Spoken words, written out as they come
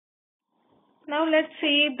Now let's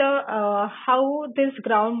see the how this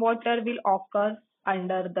groundwater will occur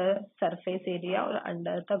under the surface area or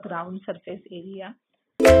under the ground surface area.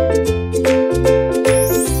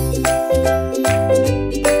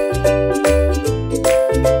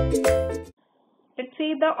 Let's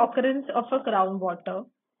see the occurrence of a groundwater.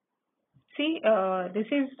 See, this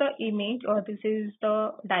is the image or this is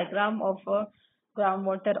the diagram of a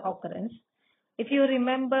groundwater occurrence. If you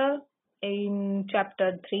remember in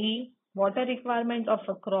chapter 3, water requirement of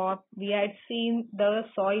a crop, we had seen the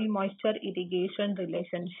soil moisture irrigation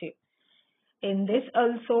relationship. In this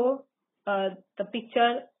also, the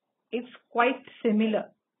picture is quite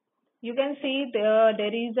similar. You can see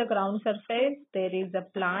there is a ground surface, there is a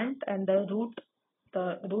plant, and the roots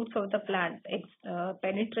of the plant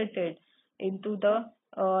penetrated into the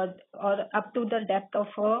or up to the depth of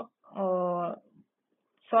a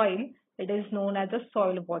soil. It is known as a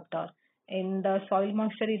soil water. In the soil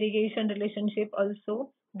moisture irrigation relationship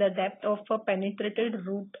also, the depth of a penetrated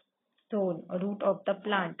root of the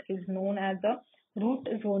plant is known as a root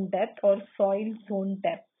zone depth or soil zone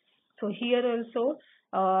depth. So here also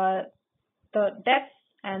the depth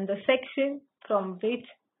and the section from which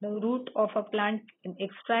the root of a plant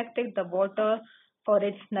extracted the water for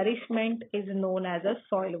its nourishment is known as a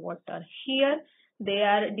soil water. Here they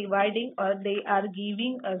are dividing or they are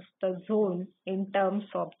giving us the zone in terms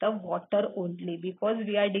of the water only, because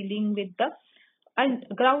we are dealing with the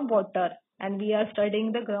groundwater and we are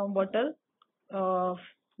studying the groundwater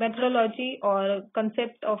methodology or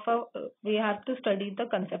concept of we have to study the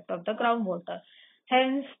concept of the groundwater.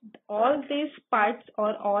 Hence, all these parts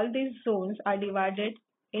or all these zones are divided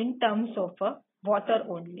in terms of water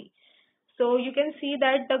only. So you can see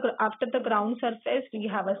that after the ground surface, we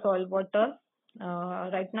have a soil water.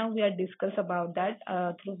 Right now we are discuss about that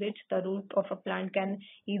through which the root of a plant can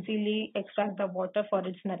easily extract the water for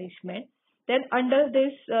its nourishment. Then under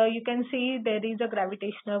this, you can see there is a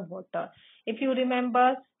gravitational water. If you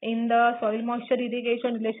remember in the soil moisture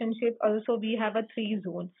irrigation relationship, also we have a 3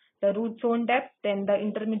 zone. The root zone depth, then the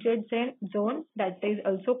intermediate zone that is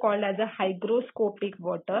also called as a hygroscopic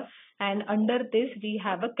water, and under this we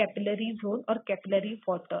have a capillary zone or capillary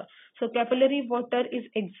water. So capillary water is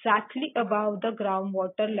exactly above the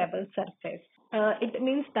groundwater level surface. It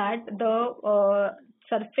means that the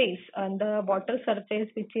surface and the water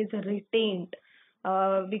surface which is retained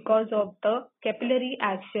because of the capillary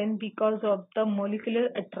action, because of the molecular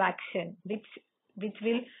attraction which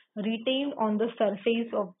will retain on the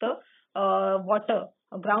surface of the water,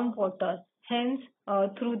 groundwater. Hence,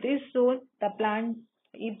 through this zone,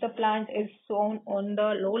 if the plant is sown on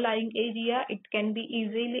the low-lying area, it can be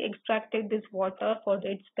easily extracted this water for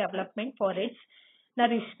its development, for its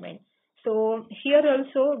nourishment. So here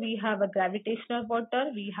also we have a gravitational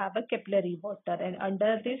water, we have a capillary water, and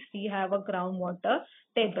under this we have a groundwater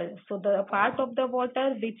table. So the part of the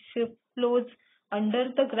water which flows under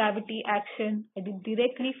the gravity action, it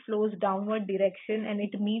directly flows downward direction and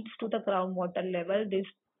it meets to the groundwater level. This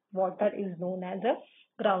water is known as a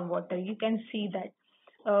groundwater. You can see that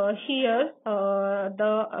here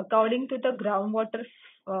according to the groundwater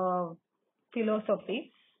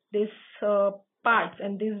philosophy, this parts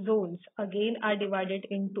and these zones again are divided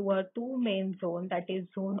into a 2 main zone, that is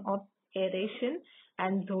zone of aeration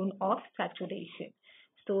and zone of saturation.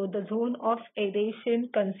 So the zone of aeration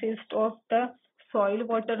consists of the soil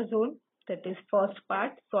water zone, that is first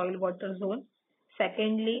part, soil water zone.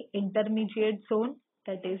 Secondly, intermediate zone,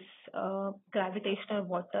 that is gravitational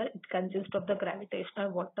water. It consists of the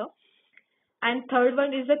gravitational water. And third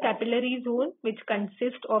one is the capillary zone, which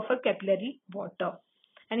consists of a capillary water.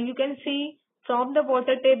 And you can see from the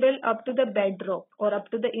water table up to the bedrock or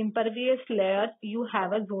up to the impervious layer, you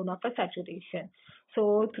have a zone of a saturation.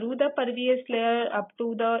 So through the pervious layer up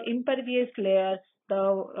to the impervious layer,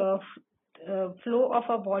 the flow of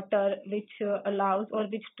a water which allows or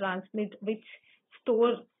which transmits, which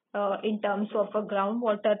store in terms of a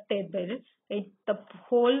groundwater table, the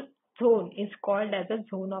whole zone is called as a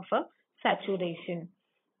zone of a saturation.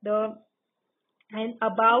 And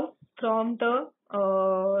above from the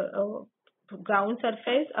ground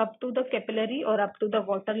surface up to the capillary or up to the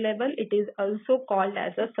water level, it is also called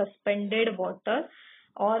as a suspended water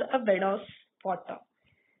or a bed of water.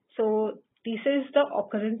 So this is the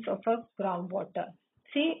occurrence of a groundwater.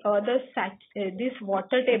 See this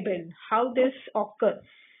water table, how this occurs.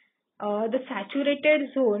 The saturated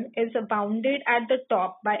zone is bounded at the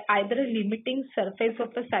top by either a limiting surface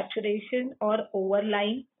of the saturation or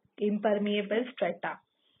overlying impermeable strata,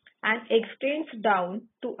 and extends down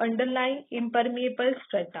to underlying impermeable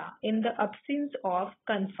strata in the absence of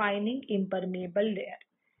confining impermeable layer.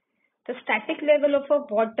 The static level of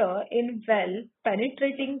a water in well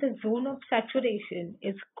penetrating the zone of saturation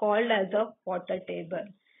is called as a water table.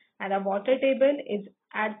 And a water table is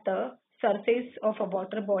at the surface of a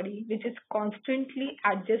water body which is constantly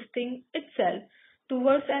adjusting itself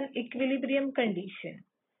towards an equilibrium condition.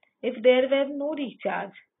 If there were no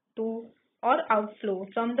recharge to or outflow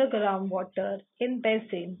from the groundwater in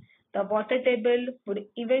basin, the water table would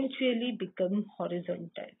eventually become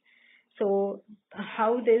horizontal. So,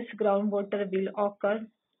 how this groundwater will occur,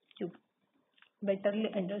 you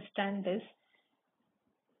betterly understand this.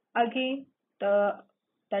 Again, the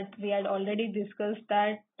that we had already discussed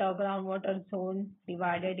that the groundwater zone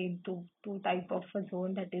divided into two type of a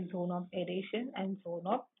zone, that is zone of aeration and zone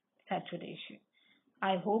of saturation.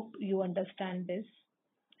 I hope you understand this.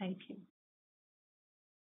 Thank you.